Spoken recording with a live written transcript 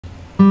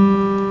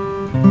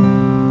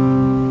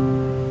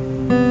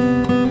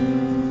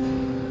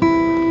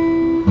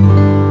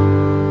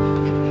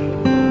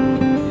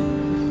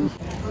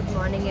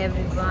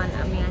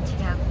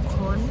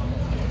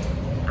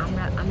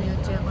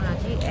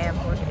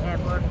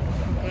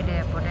Market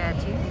এয়ারপোর্টে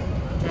আছি,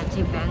 যাচ্ছি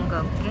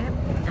ব্যাংককে।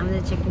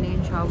 আমাদের চেক ইন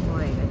সব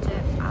হয়ে গেছে।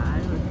 আর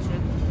হচ্ছে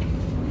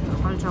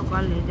সকাল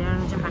সকাল এদের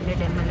হচ্ছে 100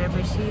 ml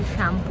বেশি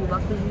শ্যাম্পু বা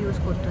কিছু ইউজ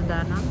করতে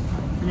দেয় না,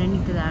 মানে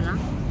নিতে দেয় না।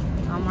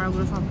 আমার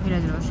ওগুলো সব ফেলে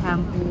দিল,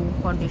 শ্যাম্পু,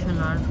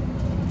 কন্ডিশনার।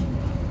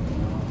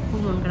 খুব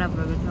মন খারাপ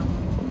হয়ে গেছে।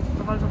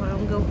 সকাল সকাল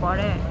কেউ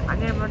করে?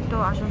 আগের বার তো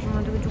আসার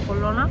সময় তো কিছু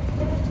করলো না,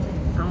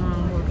 আমার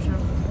করছে।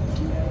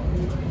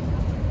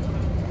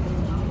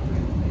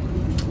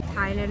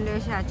 থাইল্যান্ডে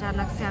এসে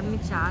আচানক সে আমি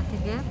চা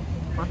থেকে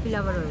কফি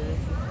লাভার হয়ে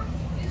গেছি।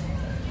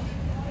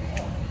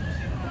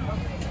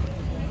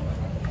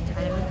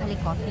 আজকাল আমি খালি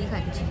কফি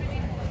খাচ্ছি।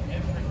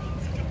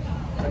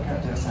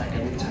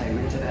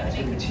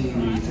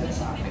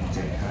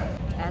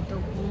 এত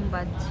ঘুম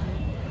পাচ্ছে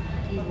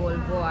কি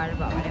বলবো আর,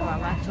 বাবারে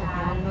বাবা, চোখ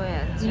বন্ধ হয়ে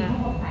যাচ্ছে।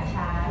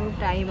 পুরো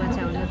টাইম আছে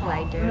আমাদের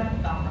ফ্লাইটের।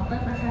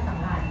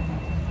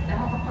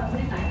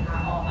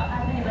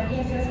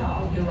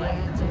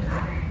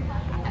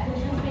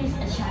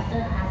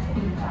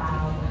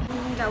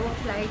 যাবো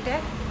ফ্লাইটে,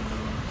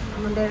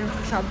 আমাদের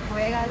সব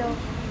হয়ে গেল।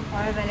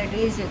 পরের বেলা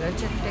ড্রেস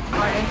চেক টেক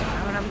করে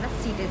এখন আমরা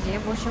সিটে যেয়ে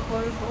বসে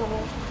পড়বো।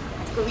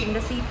 আজকে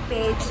উইন্ডো সিট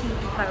পেয়েছি,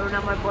 কারণ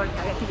আমার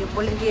বরটাকে থেকে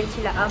বলে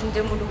দিয়েছিলাম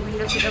যে মোটু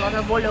উইন্ডো সিটের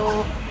কথা বলো।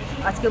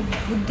 আজকে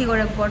বুদ্ধি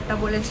করে বরটা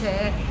বলেছে।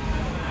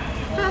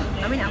 হ্যাঁ,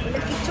 আমি না বলে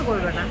কিচ্ছু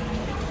করবো না।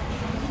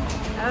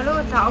 তাহলে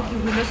তাও কি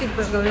উইন্ডো সিট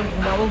করে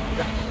ঘুমাবো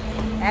পুরো।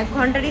 1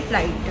 ঘন্টারই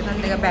ফ্লাইট এখান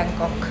থেকে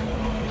ব্যাংকক।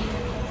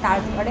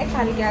 তারপরে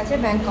কালকে আছে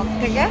ব্যাংকক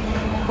থেকে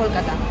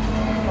কলকাতা।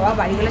 বাবা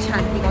বাড়ি গেলে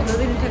শান্তি,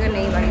 কতদিন থেকে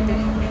নেই বাড়িতে,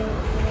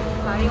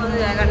 বাড়ির মতো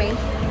জায়গা নেই।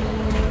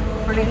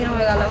 অনেকদিন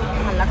হয়ে গেল,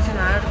 ভালো লাগছে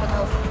না আর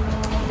কোথাও।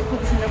 খুব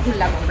সুন্দর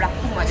ঘুরলাম আমরা,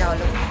 খুব মজা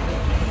হলো।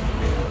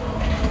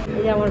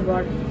 এই যে আমার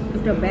বর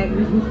দুটো ব্যাগ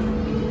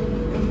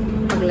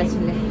পাগলা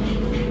ছেলে।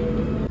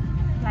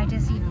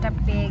 ফ্লাইটের সিটটা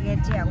পেয়ে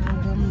গেছি, এখন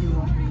ঘুম দিব।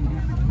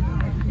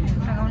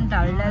 এখন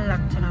ডাল ডাল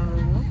লাগছে না বাবু।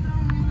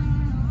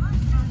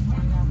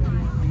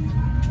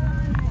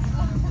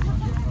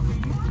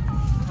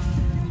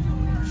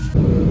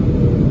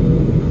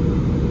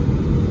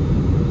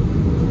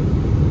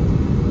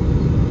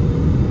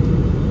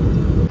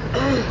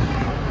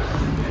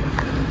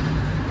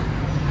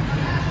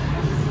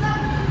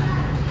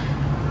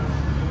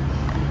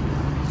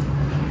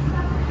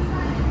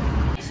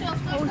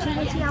 পৌঁছে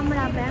গেছি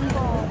আমরা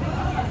ব্যাংকক।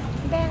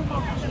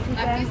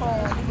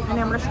 এখানে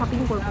আমরা শপিং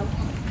করবো।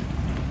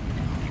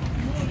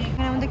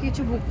 এখানে আমাদের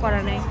কিছু বুক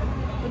করা নেই,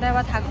 কোথায়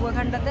আবার থাকবো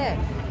এখানটাতে।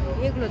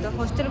 এগুলো তো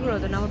হোস্টেলগুলো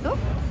তো না, ওটো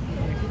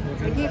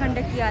দেখি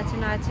এখানটা কি আছে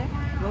না আছে।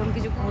 যখন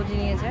কিছু খোঁজ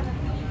নিয়েছে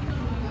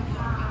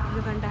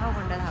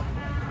ওখানটা থাকবো।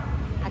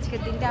 আজকের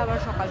দিনটা আবার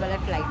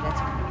সকালবেলায় ফ্লাইট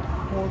আছে,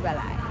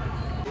 ভোরবেলায়।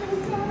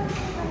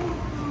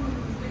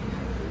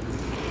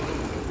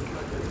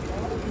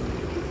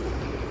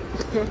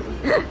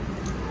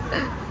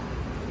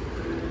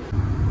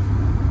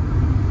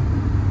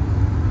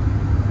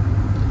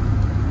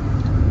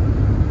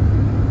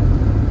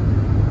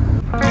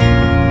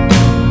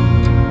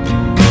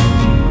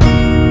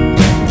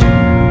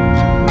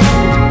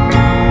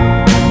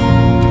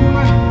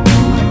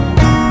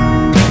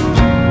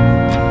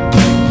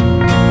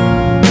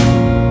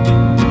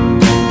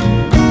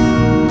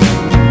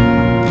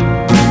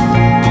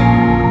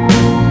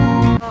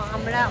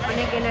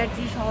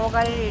 এনার্জি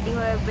সহকারে রেডি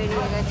হয়ে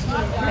বেরিয়ে গেছি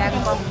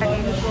ব্যাংককটাকে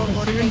এক্সপ্লোর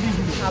করতে।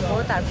 খাবো,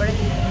 তারপরে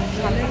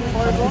শপিং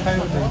করবো।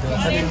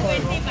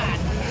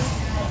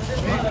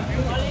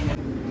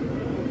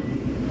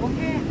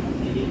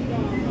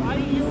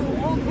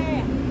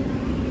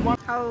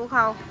 খাও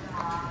খাও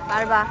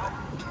পারবা।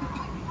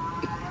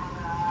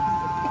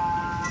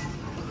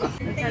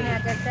 এখানে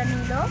এক একটা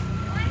নিল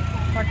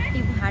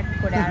 40 ভাট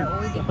করে, আর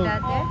ওই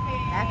দিকটাতে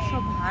 100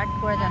 ভাট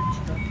করে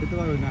যাচ্ছিল।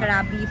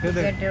 রাবি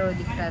ফুকেটের ওই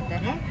দিকটাতে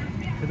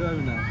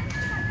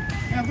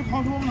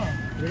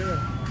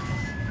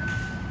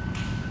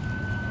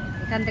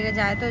এখান থেকে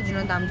যায় তো, ওই জন্য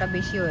দামটা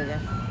বেশি হয়ে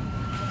যায়।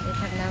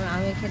 এখানে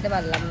আমি খেতে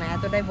পারলাম না,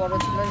 এতটাই বড়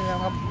ছিল যে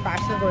আমাকে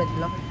পার্সেল করে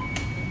দিল।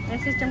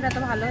 সিস্টেমটা এত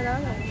ভালো হয়ে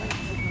যাবে।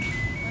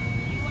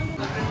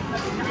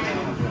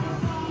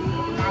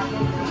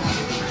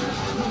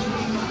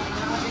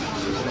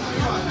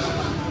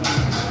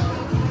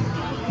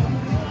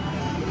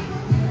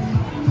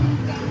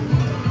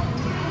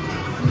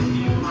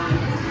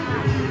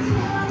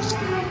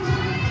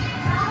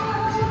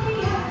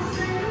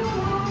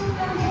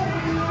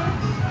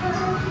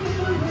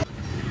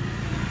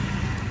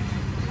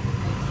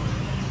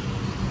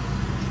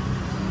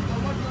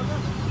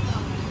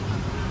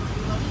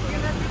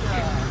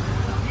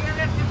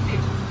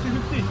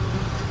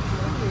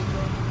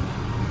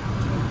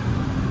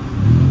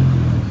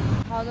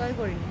 খাওয়া দাওয়াই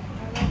করিনি,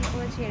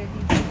 করে ছেড়ে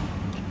দিচ্ছি।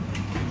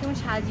 তেমন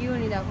সাজিও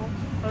নি, দেখো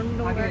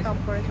করে টপ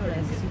করে চলে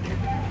এসেছি।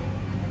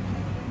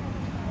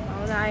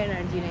 আমাদের আর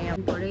এনার্জি নেই।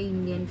 পরে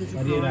ইন্ডিয়ান কিছু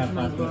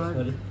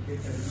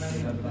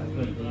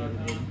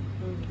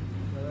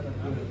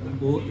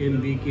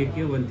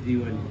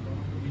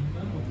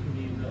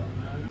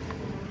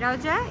এটা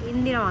হচ্ছে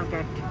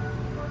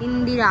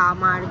Indira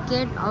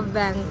market of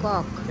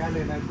Bangkok.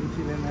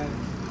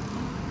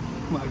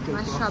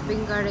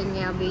 Shopping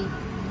करेंगे अभी।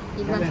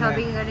 इतना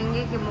शॉपिंग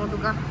करेंगे कि मोटू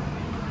का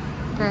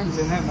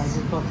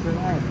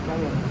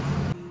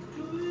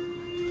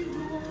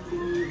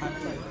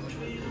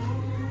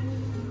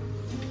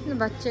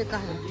बच्चे का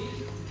है।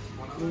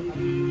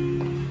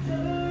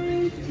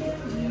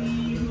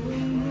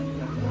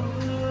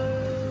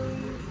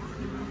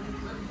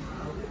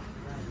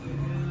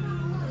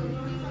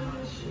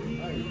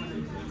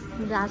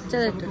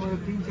 বাচ্চাদের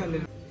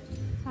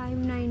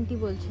 590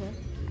 বলছে।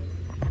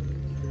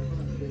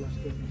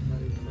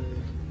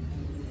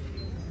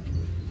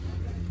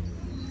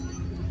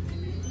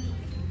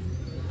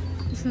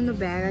 সুন্দর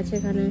ব্যাগ আছে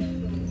এখানে,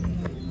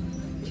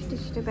 ছোট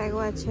ছোট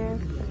ব্যাগও আছে।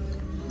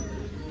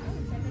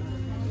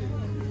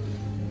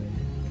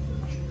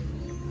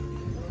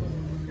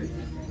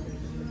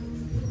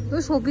 তো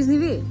শোপিস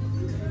নিবি?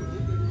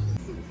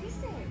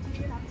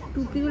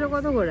 টুপিগুলো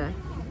কত করে?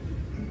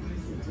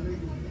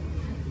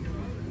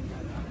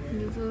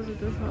 দুটো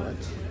দুটো সব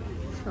আছে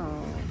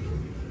সব।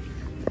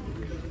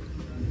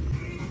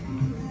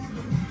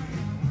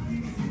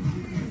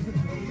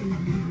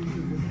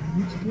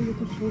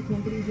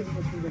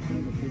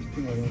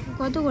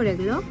 কত করে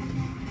এগুলো?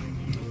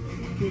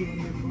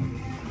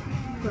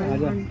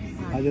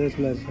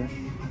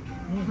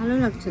 ভালো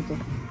লাগছে তো।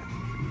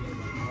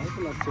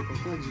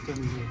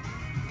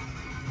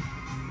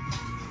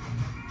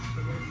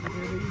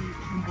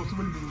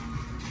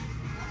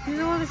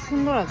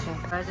 সুন্দর আছে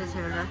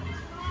ছেলেটা।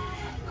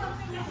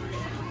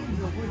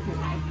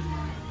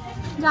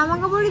 জামা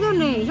কাপড়ই তো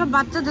নেই, সব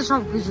বাচ্চাদের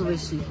সব কিছু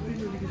বেশি।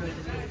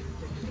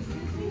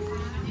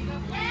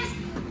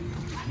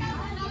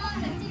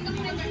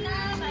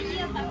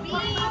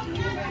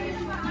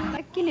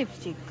 কি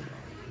লিপস্টিক,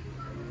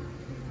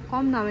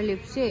 কম দামে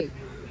লিপস্টিক।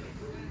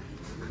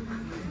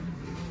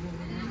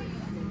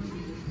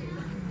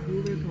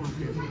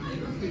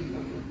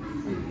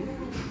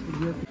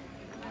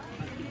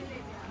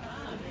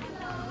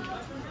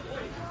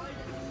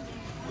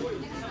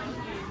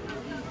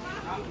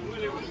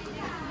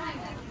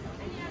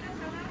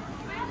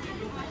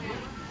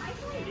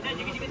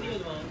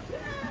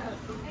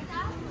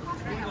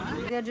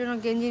 এর জন্য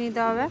গেঞ্জি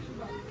নিতে হবে।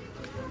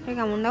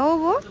 কেমন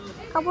দেখো,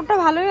 কাপড়টা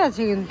ভালোই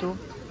আছে কিন্তু।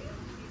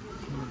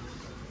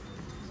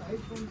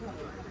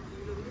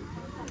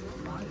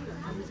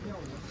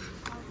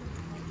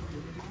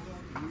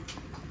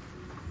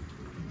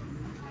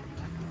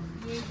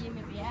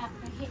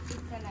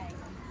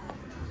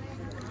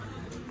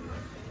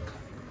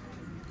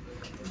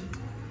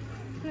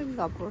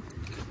 কাপড়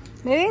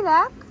বেবি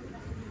দেখ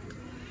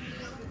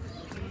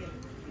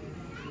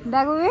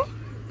দেখ baby.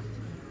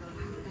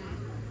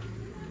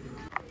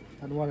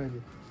 And what is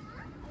it?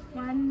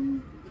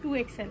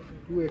 2XL.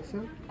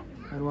 2XL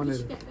and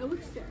 1L.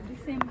 The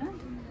same, huh?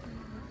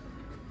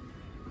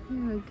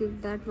 I'll give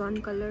that one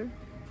color.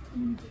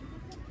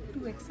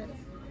 2XL.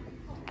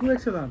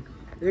 2XL on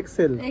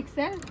XL.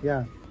 XL?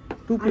 Yeah.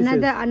 Two pieces.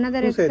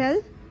 Another Two XL.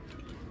 sets.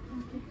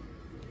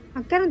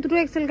 क्या दुটো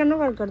XL करना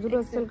कर दुটো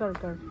XL कर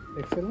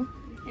XL ना?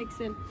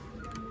 XL.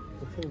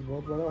 XL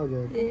बहुत बड़ा हो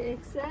जाएगा।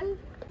 XL.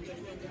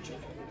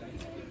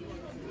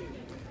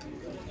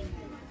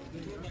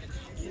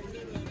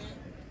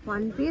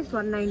 One piece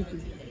 190,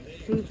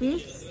 3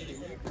 piece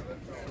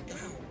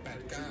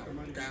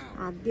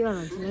आधी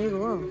वाला नहीं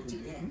वो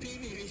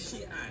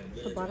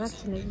तो बड़ा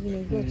नहीं की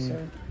नहीं कैसे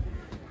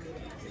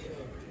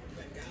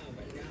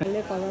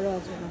पहले कलर आ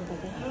चुका था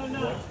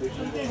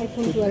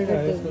iPhone 12 का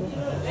देखो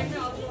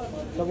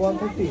सब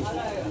 150.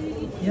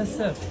 Yes,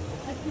 sir.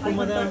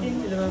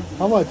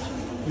 How much?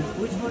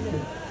 Which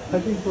model?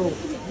 13 Pro.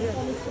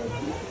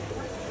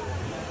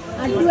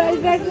 और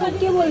 12 का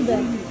क्या बोल रहे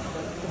हैं?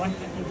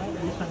 125.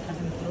 This one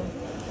 13 Pro.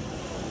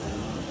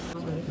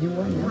 You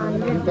want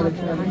new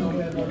collection?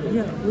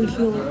 Yeah, we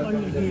show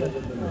only here.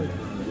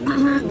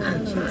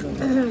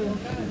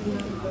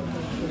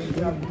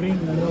 Bring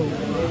low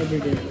every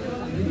day.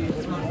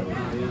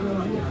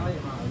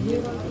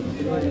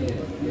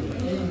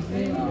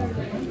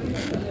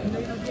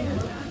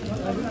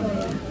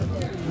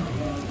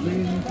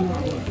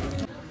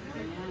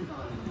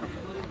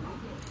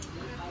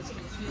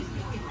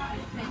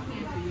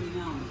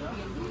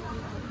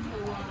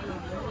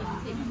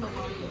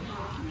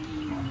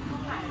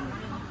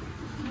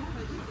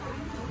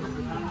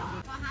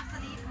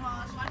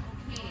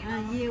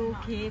 ये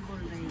ओके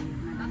बोल रही है।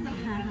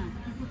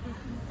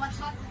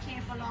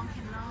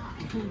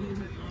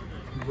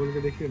 बोल के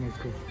देखिए ना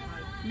इसको।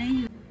 नहीं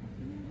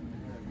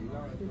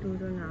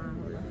দুটো না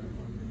হলো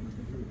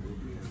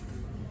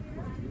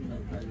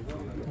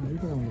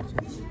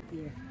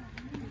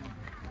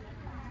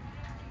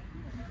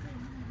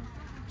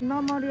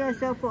Normally I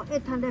sell for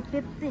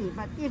 850,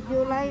 but if you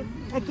like,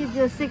 I give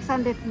you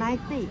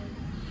 690.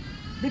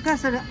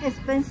 Because of the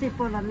expensive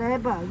for the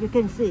labor, you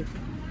can see.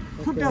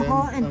 Put the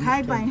hole and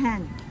tie by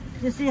hand.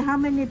 You see how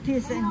many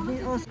pieces and we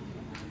also.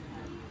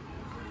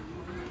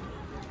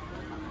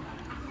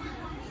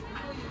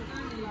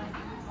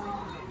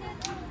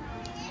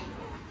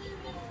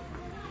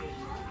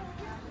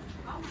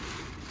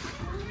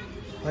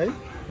 Hi,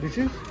 this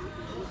is?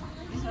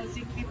 This one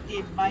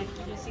 650, 5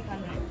 to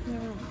 600.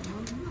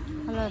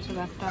 ভালো আছে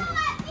ব্যাগটা।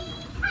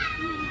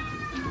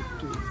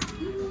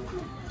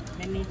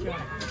 Miniature.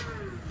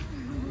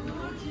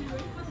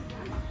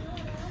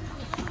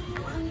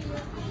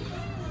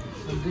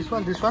 And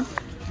this one?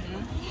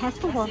 হ্যাঁ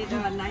তো বড়।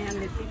 Consider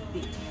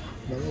 950.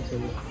 ভালো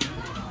চলো।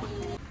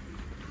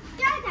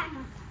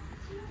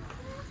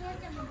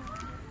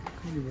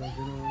 কি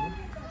বাজে না বাবা?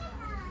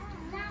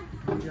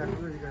 কি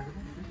আসলে কি আছে?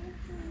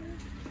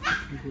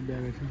 কি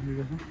ব্যাগ আছে কি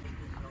আছে?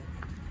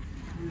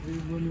 এই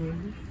বলি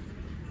বলি।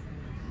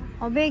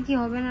 হবে কি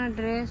হবে না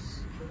ড্রেস?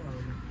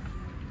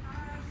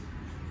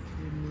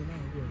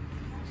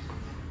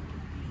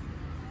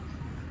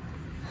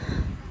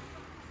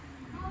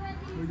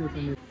 ওই যে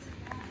ওখানে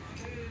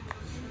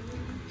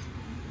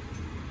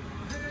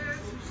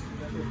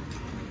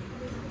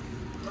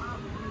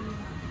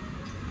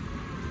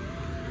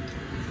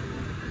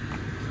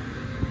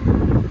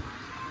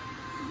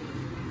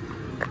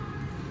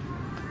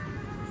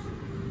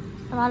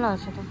ভালো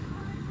আছে তো,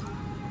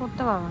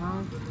 করতে পারবো না।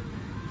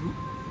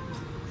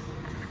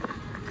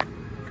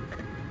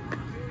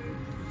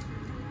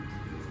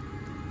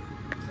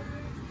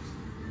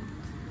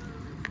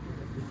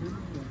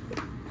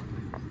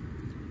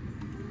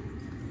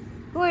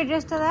 ওই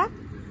ড্রেসটা দেখ।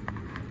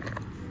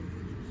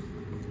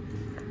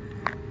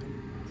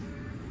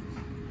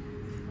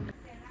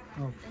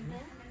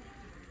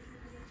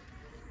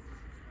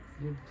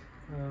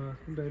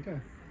 কোনটা এটা?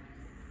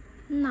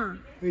 না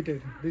এইটা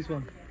দিস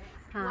ওয়ান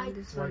হ্যাঁ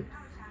দিস ওয়ান।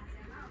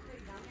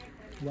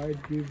 হোয়াইট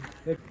গিভ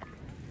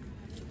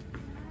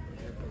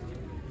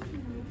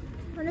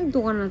অনেক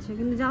দোকান আছে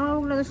কিন্তু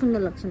জামাগুলো তো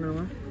সুন্দর লাগছে না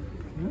আমার।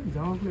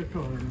 জামাগুলো একটু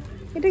হবে না।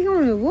 এটা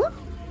কেমন নেবো?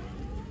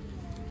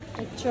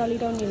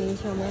 ট্রলিটাও নিয়ে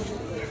নিয়েছি আমরা,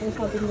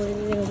 শপিং করে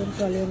নিয়ে এরকম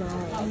ট্রলিও নেওয়া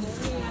হয়,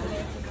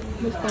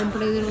 বেশ কম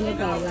প্রাইসের মধ্যে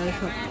পাওয়া যায়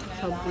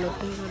সবগুলো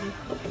থেকে করে।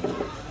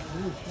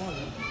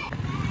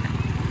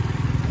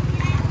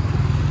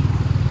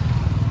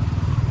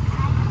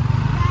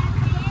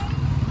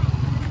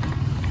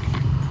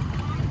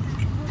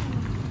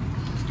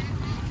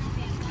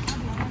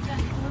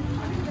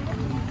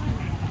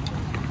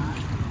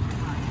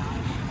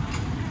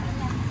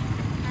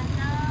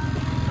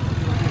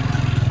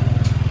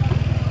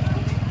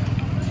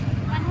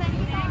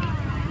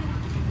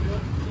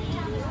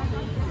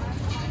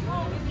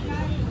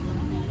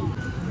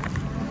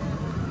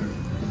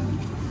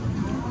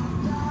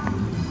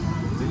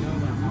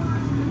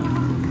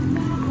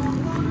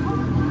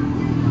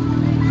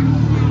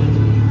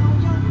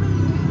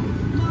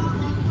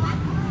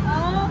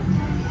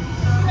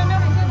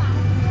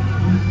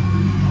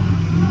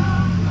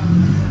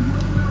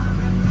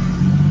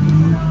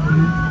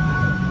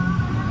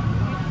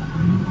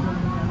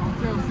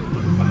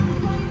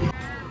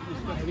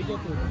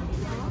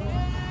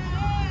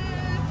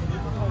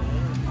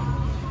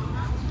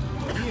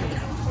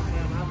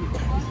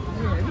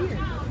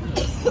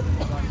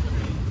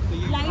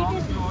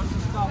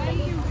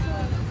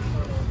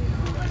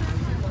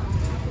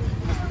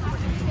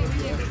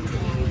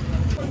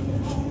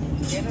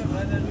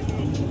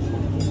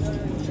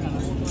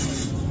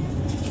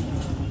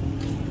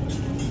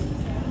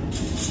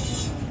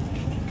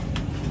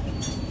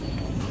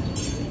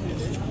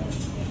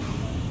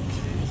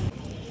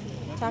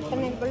 চারটা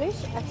নেল পলিশ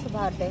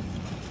 112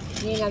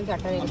 নিয়ে নিলাম,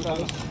 চারটা নেল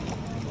পলিশ।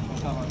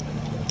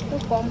 তো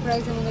কম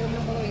প্রাইসের মধ্যে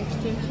কিন্তু কোনো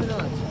এক্সটেনশনও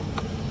আছে।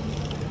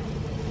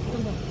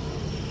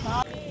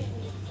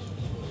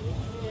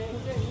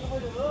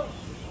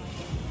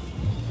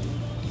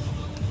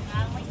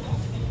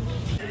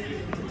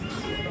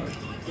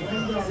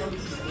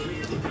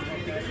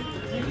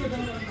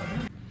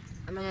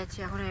 আমরা যাচ্ছি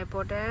এখন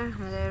এয়ারপোর্টে,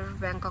 আমাদের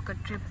ব্যাংককের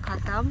ট্রিপ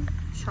খাতাম,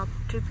 সব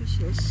ট্রিপই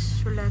শেষ,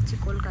 চলে যাচ্ছি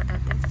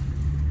কলকাতাতে।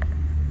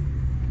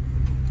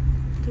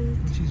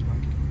 cheese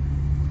market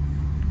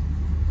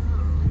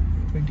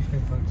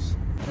 25 bucks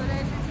চলে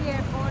এসেছি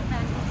এয়ারপোর্ট,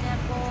 ব্যাংকক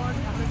এয়ারপোর্ট।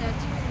 আমরা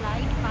যাচ্ছি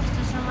ফ্লাইট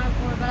 5টার সময়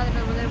ভোরবেলা,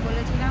 যেটা ওদের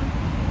বলেছিলাম।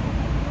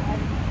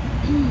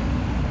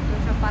 তো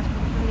সব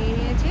পাসপোর্ট নিয়ে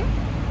নিয়েছি,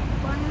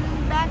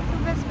 ব্যাক টু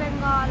ওয়েস্ট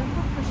বেঙ্গল।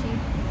 খুব খুশি।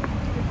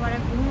 এরপরে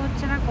ঘুম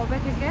হচ্ছে না কবে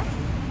থেকে,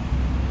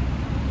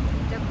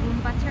 যা ঘুম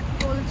পাচ্ছে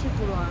টলছি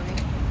পুরো আমি।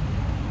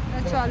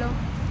 চলো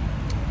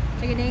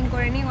চেকিং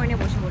করে নিই, ওখানে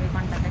বসে পড়ি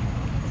ঘন্টাতে।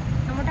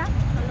 মোটা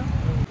চলো।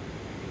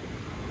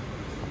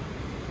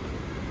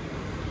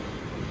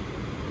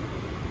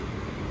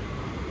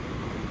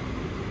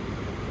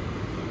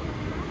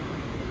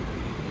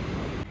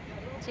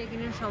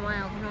 চেকিংয়ের সময়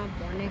এখনও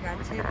অনেক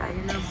আছে, তাই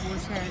জন্য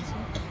বসে আছি।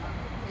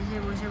 এসে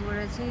বসে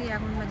পড়েছি,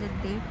 এখন বাজে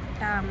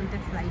 1:30,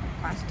 আমাদের ফ্লাইট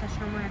 5টার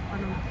সময়,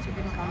 এখনও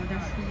চেকিং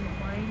কাউন্টার শুরু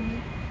হয়নি।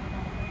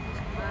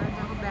 আর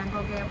দেখো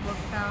ব্যাংকক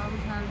এয়ারপোর্টটা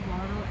বিশাল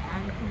বড়,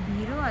 অ্যান্ড খুব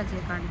ভিড়ও আছে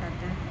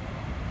এখানটাতে।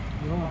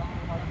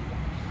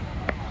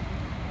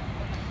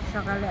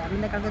 সকালে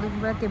আমাদের কালকে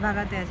দুপুরবেলা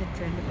তেভাগাতে আছে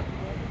ট্রেন,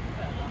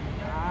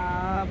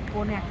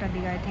 1:45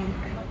 দিকে আই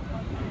থিঙ্ক।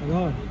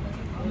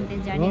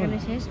 জার্নি এখানে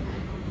শেষ।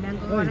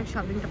 ব্যাংককে অনেক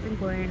শপিং টপিং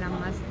করে নিলাম,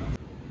 মাস্ট